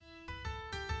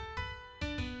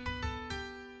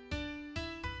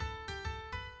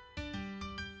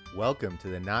Welcome to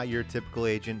the Not Your Typical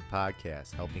Agent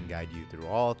podcast, helping guide you through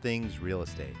all things real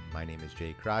estate. My name is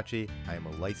Jay Crotchy. I am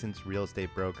a licensed real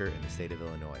estate broker in the state of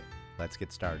Illinois. Let's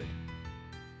get started.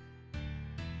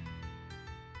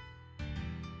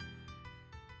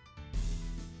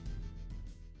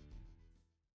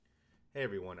 Hey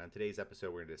everyone, on today's episode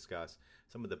we're going to discuss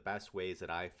some of the best ways that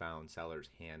I found sellers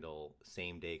handle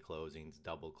same-day closings,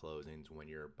 double closings when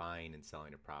you're buying and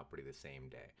selling a property the same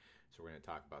day. So we're going to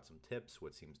talk about some tips,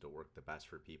 what seems to work the best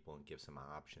for people, and give some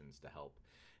options to help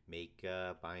make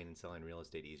buying and selling real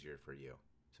estate easier for you.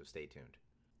 So stay tuned.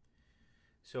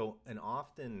 So an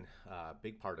often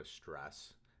big part of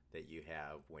stress that you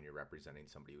have when you're representing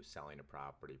somebody who's selling a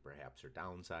property, perhaps they're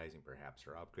downsizing, perhaps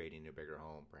they're upgrading to a bigger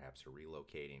home, perhaps they're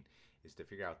relocating, is to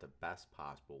figure out the best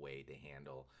possible way to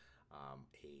handle a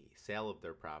sale of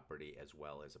their property as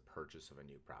well as a purchase of a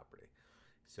new property.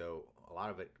 So a lot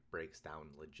of it breaks down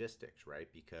logistics, right?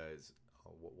 Because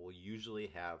what will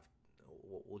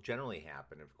generally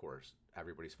happen, of course,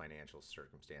 everybody's financial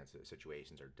circumstances,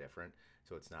 situations are different,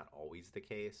 so it's not always the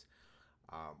case.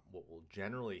 What will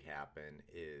generally happen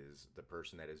is the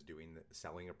person that is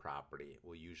selling a property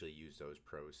will usually use those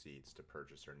proceeds to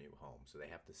purchase their new home. So they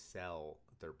have to sell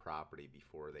their property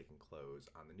before they can close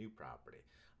on the new property.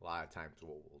 A lot of times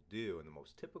what we'll do, and the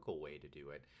most typical way to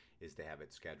do it, is to have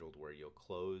it scheduled where you'll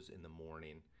close in the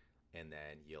morning and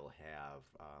then you'll have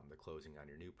the closing on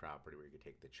your new property where you can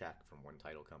take the check from one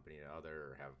title company to another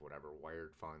or have whatever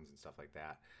wired funds and stuff like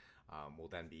that will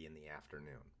then be in the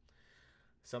afternoon.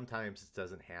 Sometimes it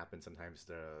doesn't happen. Sometimes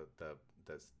there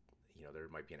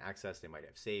might be an excess. They might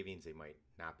have savings. They might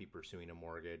not be pursuing a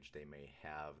mortgage. They may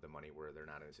have the money where they're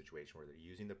not in a situation where they're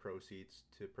using the proceeds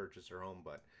to purchase their home.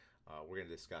 But we're going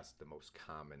to discuss the most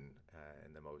common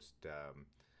and the most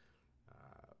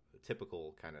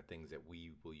typical kind of things that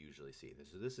we will usually see.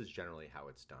 So this is generally how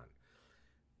it's done.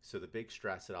 So the big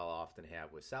stress that I'll often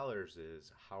have with sellers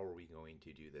is how are we going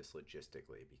to do this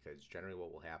logistically? Because generally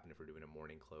what will happen if we're doing a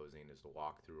morning closing is the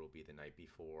walkthrough will be the night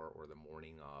before or the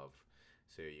morning of.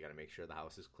 So you got to make sure the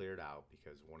house is cleared out,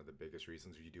 because one of the biggest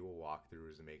reasons you do a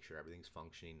walkthrough is to make sure everything's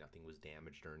functioning, nothing was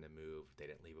damaged during the move, they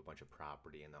didn't leave a bunch of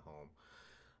property in the home.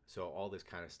 So all this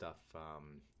kind of stuff,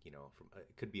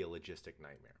 it could be a logistic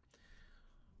nightmare.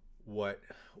 What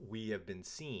we have been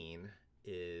seeing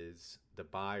is the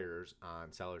buyers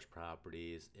on sellers'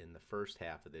 properties in the first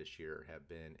half of this year have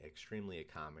been extremely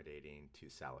accommodating to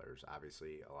sellers.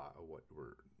 Obviously, a lot of what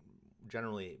we're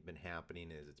generally been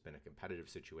happening is it's been a competitive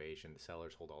situation. The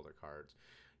sellers hold all their cards.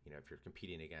 If you're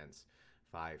competing against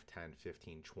 5, 10,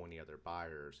 15, 20 other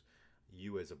buyers,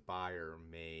 you as a buyer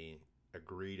may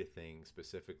agree to things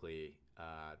specifically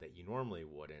that you normally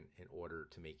wouldn't in order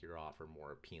to make your offer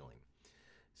more appealing.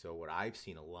 So what I've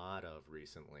seen a lot of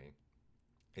recently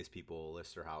is people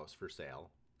list their house for sale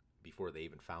before they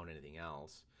even found anything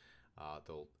else.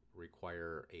 They'll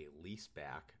require a lease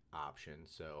back option.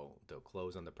 So they'll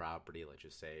close on the property, let's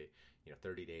just say,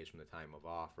 30 days from the time of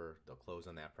offer, they'll close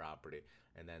on that property,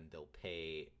 and then they'll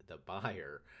pay the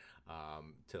buyer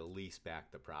to lease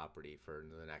back the property for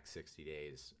the next 60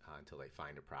 days until they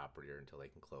find a property or until they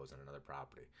can close on another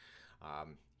property.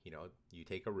 You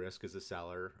take a risk as a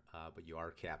seller, but you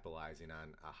are capitalizing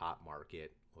on a hot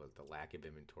market with the lack of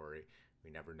inventory. We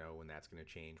never know when that's going to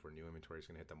change, where new inventory is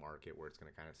going to hit the market, where it's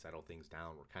going to kind of settle things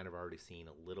down. We're kind of already seeing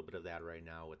a little bit of that right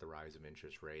now with the rise of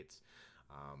interest rates.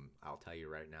 I'll tell you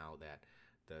right now that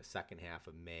the second half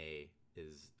of May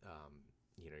is,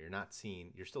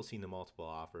 you're still seeing the multiple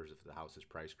offers if the house is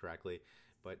priced correctly.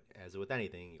 But as with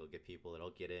anything, you'll get people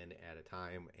that'll get in at a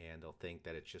time and they'll think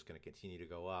that it's just going to continue to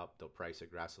go up. They'll price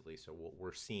aggressively. So what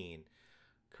we're seeing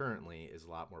currently is a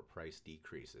lot more price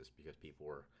decreases because people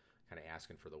were kind of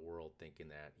asking for the world, thinking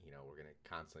that, we're going to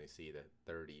constantly see the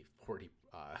 30, 40,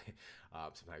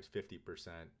 sometimes 50%,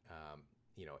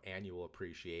 annual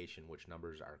appreciation, which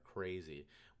numbers are crazy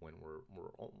when we're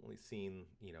only seeing,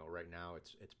 right now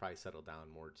it's probably settled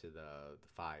down more to the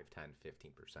 5, 10,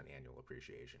 15% annual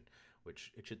appreciation,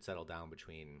 which it should settle down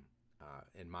between,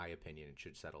 in my opinion, it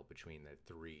should settle between the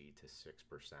 3 to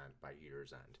 6% by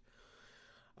year's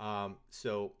end.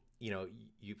 So,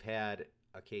 you've had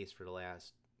a case for the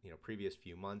last, previous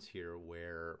few months here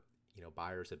where,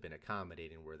 buyers have been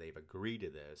accommodating, where they've agreed to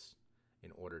this in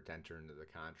order to enter into the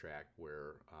contract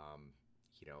where,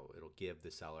 it'll give the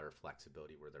seller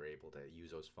flexibility where they're able to use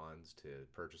those funds to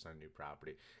purchase on a new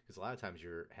property. Because a lot of times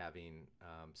you're having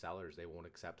sellers, they won't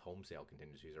accept home sale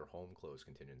contingencies or home close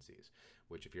contingencies,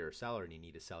 which if you're a seller and you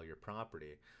need to sell your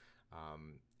property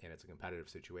and it's a competitive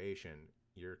situation,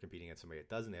 you're competing against somebody that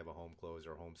doesn't have a home close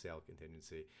or home sale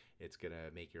contingency, it's going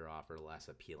to make your offer less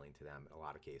appealing to them in a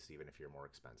lot of cases, even if you're more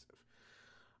expensive.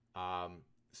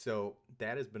 So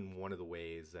that has been one of the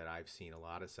ways that I've seen a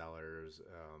lot of sellers,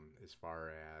 as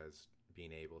far as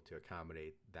being able to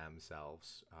accommodate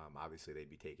themselves. Obviously, they'd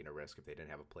be taking a risk if they didn't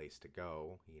have a place to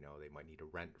go. You know, they might need to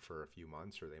rent for a few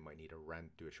months, or they might need to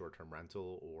do a short-term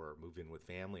rental, or move in with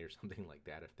family or something like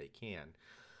that if they can.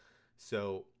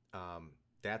 So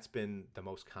that's been the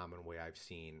most common way I've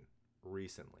seen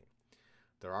recently.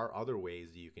 There are other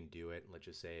ways that you can do it. Let's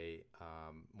just say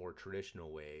more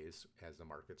traditional ways as the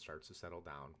market starts to settle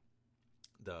down.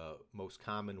 The most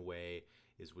common way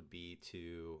is would be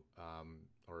to,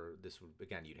 or this would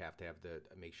again, you'd have to have the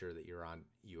make sure that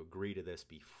you agree to this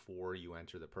before you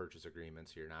enter the purchase agreement,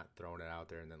 so you're not throwing it out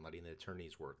there and then letting the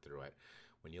attorneys work through it.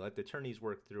 When you let the attorneys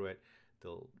work through it,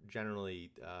 they'll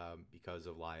generally, because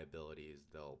of liabilities,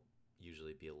 they'll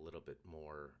usually be a little bit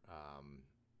more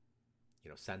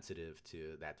sensitive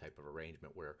to that type of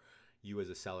arrangement where you as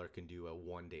a seller can do a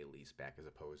 1 day lease back as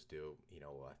opposed to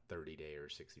a 30-day or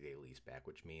 60-day lease back,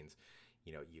 which means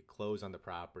you close on the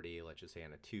property, let's just say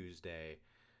on a Tuesday.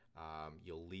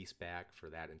 You'll lease back for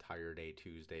that entire day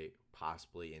Tuesday,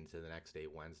 possibly into the next day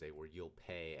Wednesday, where you'll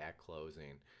pay at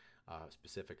closing a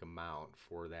specific amount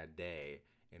for that day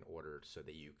in order so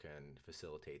that you can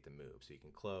facilitate the move. So you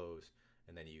can close,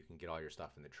 and then you can get all your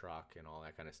stuff in the truck and all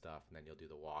that kind of stuff, and then you'll do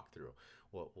the walkthrough.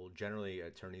 What will generally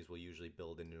attorneys will usually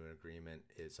build into an agreement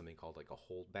is something called like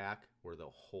a holdback, where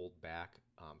they'll hold back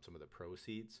some of the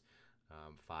proceeds,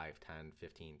 $5, $10,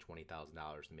 $15,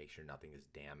 $20,000 to make sure nothing is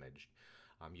damaged.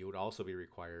 You would also be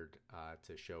required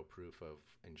to show proof of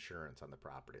insurance on the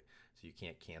property. So you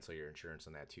can't cancel your insurance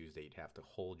on that Tuesday. You'd have to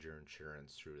hold your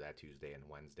insurance through that Tuesday and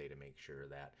Wednesday to make sure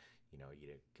that you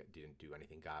didn't do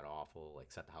anything god awful,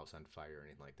 like set the house on fire or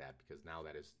anything like that, because now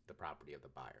that is the property of the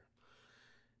buyer.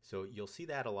 So you'll see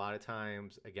that a lot of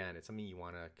times. Again, it's something you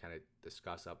want to kind of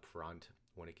discuss up front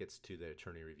when it gets to the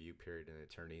attorney review period and the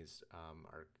attorneys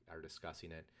are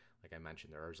discussing it. Like I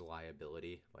mentioned, there is a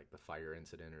liability, like the fire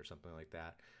incident or something like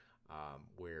that,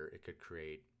 where it could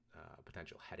create a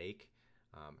potential headache.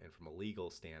 And from a legal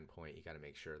standpoint, you got to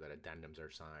make sure that addendums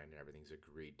are signed and everything's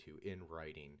agreed to in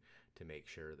writing to make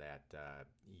sure that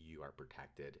you are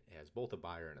protected as both a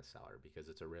buyer and a seller, because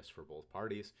it's a risk for both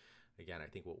parties. Again, I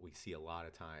think what we see a lot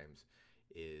of times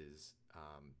is,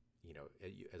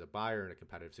 as a buyer in a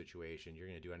competitive situation, you're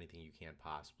going to do anything you can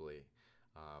possibly.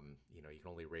 You can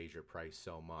only raise your price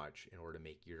so much in order to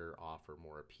make your offer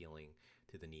more appealing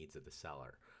to the needs of the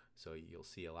seller. So you'll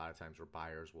see a lot of times where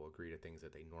buyers will agree to things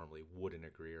that they normally wouldn't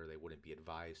agree or they wouldn't be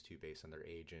advised to based on their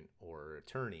agent or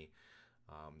attorney,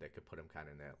 that could put them kind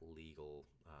of in that legal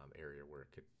area where it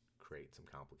could create some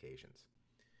complications.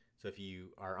 So if you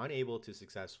are unable to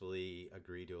successfully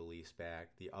agree to a lease back,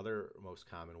 the other most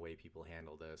common way people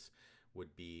handle this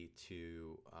would be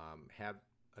to have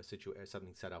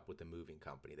something set up with the moving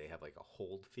company. They have like a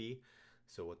hold fee.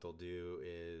 So what they'll do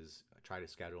is try to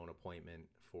schedule an appointment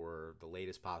for the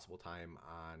latest possible time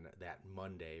on that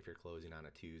Monday. If you're closing on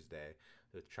a Tuesday,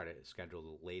 they'll try to schedule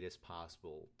the latest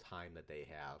possible time that they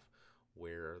have,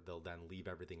 where they'll then leave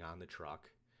everything on the truck.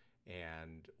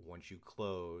 And once you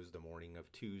close the morning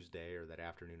of Tuesday or that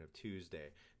afternoon of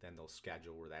Tuesday, then they'll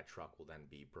schedule where that truck will then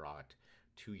be brought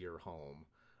to your home,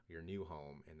 your new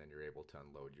home, and then you're able to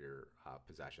unload your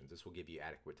possessions. This will give you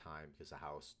adequate time because the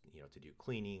house, to do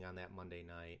cleaning on that Monday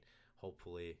night.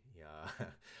 Hopefully,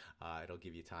 it'll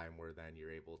give you time where then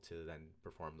you're able to then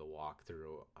perform the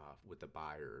walkthrough with the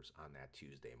buyers on that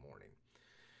Tuesday morning.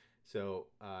 So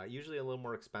usually a little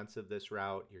more expensive this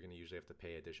route. You're going to usually have to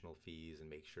pay additional fees and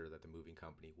make sure that the moving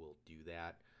company will do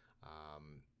that.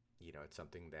 It's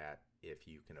something that if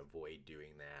you can avoid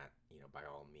doing that, by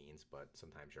all means, but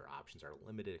sometimes your options are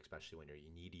limited, especially when you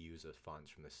need to use the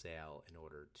funds from the sale in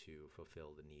order to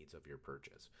fulfill the needs of your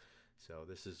purchase. So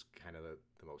this is kind of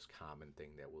the most common thing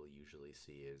that we'll usually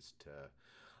see is to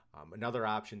another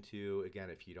option too. Again,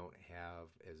 if you don't have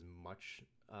as much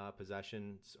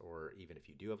possessions, or even if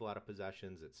you do have a lot of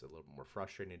possessions, it's a little more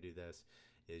frustrating to do this,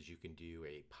 is you can do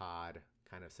a pod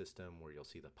kind of system where you'll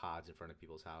see the pods in front of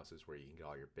people's houses where you can get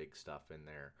all your big stuff in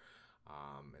there.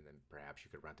 And then perhaps you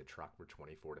could rent a truck for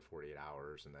 24 to 48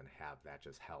 hours and then have that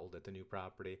just held at the new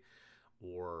property.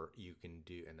 Or you can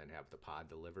do, and then have the pod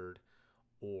delivered.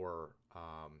 Or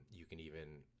you can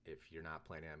even, if you're not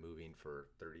planning on moving for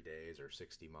 30 days or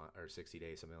 60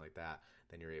 days, something like that,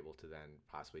 then you're able to then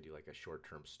possibly do like a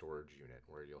short-term storage unit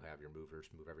where you'll have your movers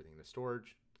move everything to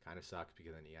storage. Kind of sucks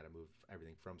because then you got to move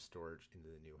everything from storage into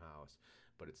the new house.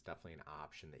 But it's definitely an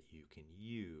option that you can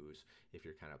use if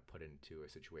you're kind of put into a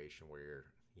situation where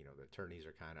the attorneys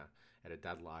are kind of at a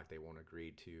deadlock. They won't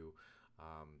agree to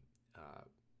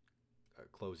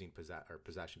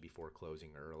possession before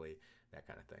closing early, that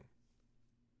kind of thing.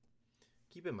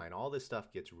 Keep in mind, all this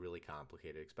stuff gets really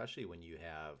complicated, especially when you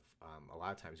have, a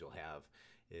lot of times you'll have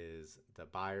is the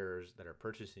buyers that are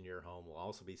purchasing your home will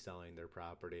also be selling their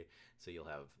property. So you'll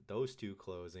have those two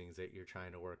closings that you're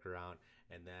trying to work around,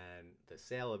 and then the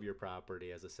sale of your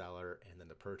property as a seller, and then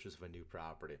the purchase of a new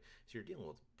property. So you're dealing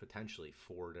with potentially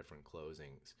 4 different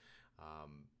closings.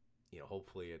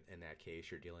 Hopefully in that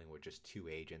case, you're dealing with just 2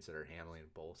 agents that are handling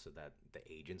both so that the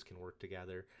agents can work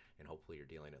together. And hopefully you're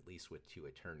dealing at least with 2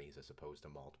 attorneys as opposed to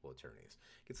multiple attorneys.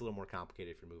 It gets a little more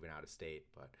complicated if you're moving out of state,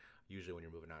 but usually when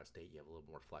you're moving out of state, you have a little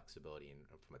more flexibility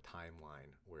from a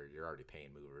timeline where you're already paying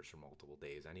movers for multiple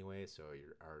days anyway. So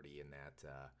you're already in that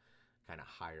kind of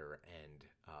higher end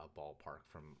ballpark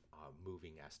from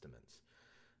moving estimates.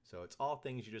 So it's all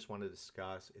things you just want to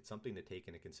discuss. It's something to take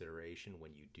into consideration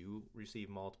when you do receive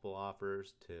multiple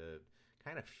offers to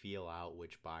kind of feel out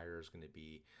which buyer is going to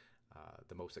be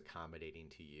the most accommodating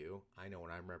to you. I know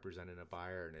when I'm representing a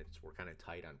buyer and we're kind of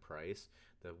tight on price,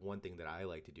 the one thing that I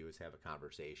like to do is have a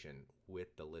conversation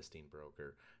with the listing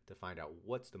broker to find out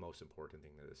what's the most important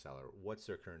thing to the seller, what's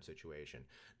their current situation.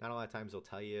 Not a lot of times they'll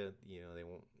tell you, they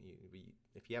won't.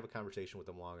 If you have a conversation with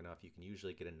them long enough, you can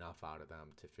usually get enough out of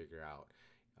them to figure out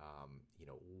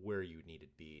where you need to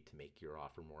be to make your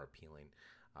offer more appealing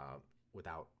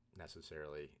without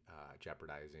necessarily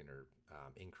jeopardizing or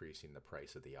increasing the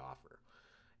price of the offer.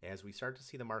 As we start to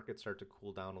see the market start to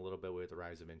cool down a little bit with the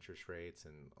rise of interest rates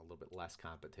and a little bit less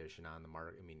competition on the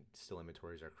market, still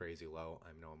inventories are crazy low.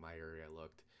 I know in my area I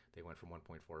looked, they went from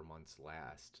 1.4 months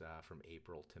last from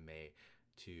April to May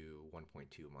to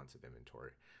 1.2 months of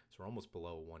inventory. So we're almost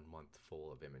below 1 month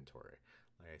full of inventory.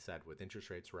 Like I said, with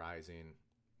interest rates rising,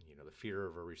 the fear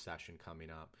of a recession coming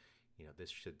up, this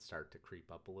should start to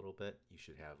creep up a little bit. You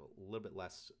should have a little bit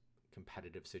less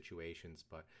competitive situations,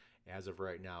 but as of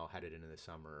right now, headed into the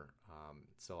summer,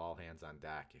 so all hands on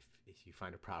deck. If you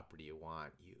find a property you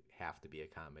want, you have to be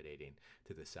accommodating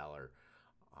to the seller,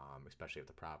 especially if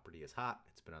the property is hot,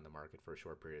 it's been on the market for a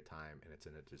short period of time, and it's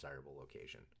in a desirable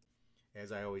location.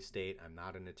 As I always state, I'm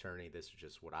not an attorney. This is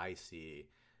just what I see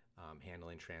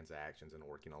handling transactions and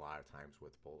working a lot of times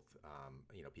with both,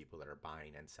 people that are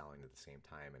buying and selling at the same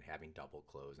time and having double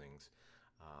closings.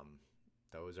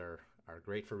 Those are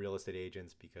great for real estate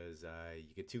agents because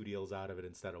you get 2 deals out of it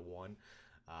instead of 1,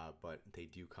 but they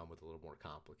do come with a little more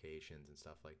complications and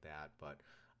stuff like that. But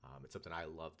it's something I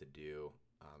love to do,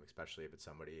 especially if it's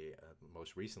somebody,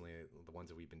 most recently, the ones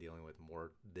that we've been dealing with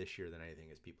more this year than anything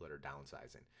is people that are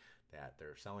downsizing, that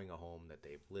they're selling a home that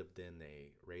they've lived in,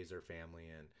 they raise their family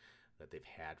in, that they've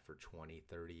had for 20,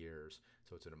 30 years.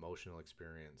 So it's an emotional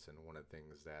experience. And one of the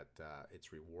things that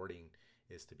it's rewarding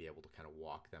is to be able to kind of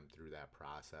walk them through that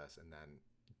process, and then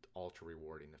ultra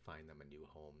rewarding to find them a new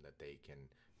home that they can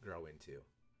grow into.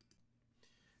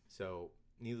 So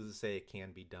needless to say, it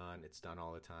can be done. It's done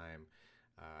all the time.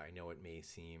 I know it may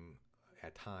seem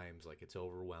at times like it's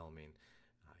overwhelming.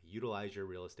 Utilize your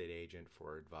real estate agent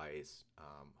for advice.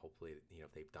 Hopefully,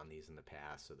 if they've done these in the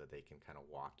past so that they can kind of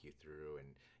walk you through and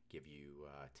give you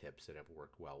tips that have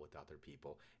worked well with other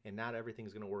people. And not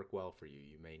everything's going to work well for you.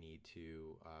 You may need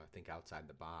to think outside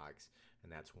the box.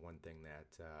 And that's one thing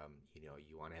that,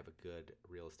 you want to have a good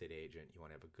real estate agent. You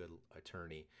want to have a good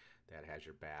attorney that has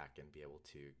your back and be able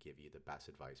to give you the best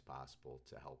advice possible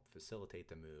to help facilitate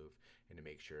the move and to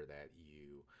make sure that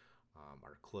you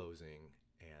are closing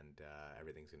and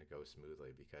everything's going to go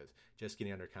smoothly. Because just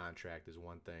getting under contract is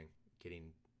one thing,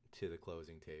 getting to the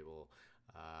closing table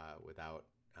without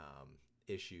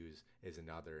issues is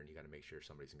another, and you got to make sure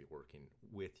somebody's going to be working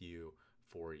with you,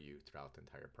 for you throughout the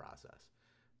entire process.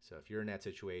 So if you're in that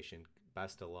situation,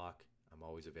 best of luck. I'm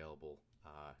always available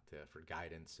for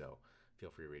guidance, so feel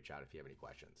free to reach out if you have any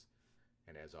questions.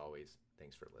 And as always,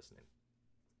 thanks for listening.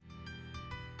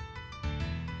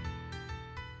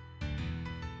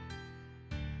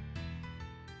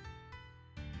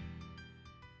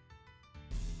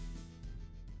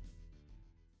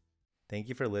 Thank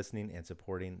you for listening and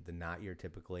supporting the Not Your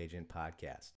Typical Agent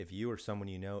podcast. If you or someone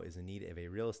you know is in need of a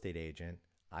real estate agent,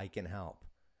 I can help.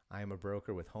 I am a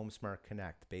broker with HomeSmart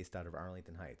Connect based out of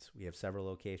Arlington Heights. We have several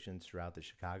locations throughout the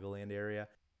Chicagoland area,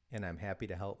 and I'm happy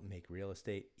to help make real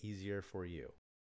estate easier for you.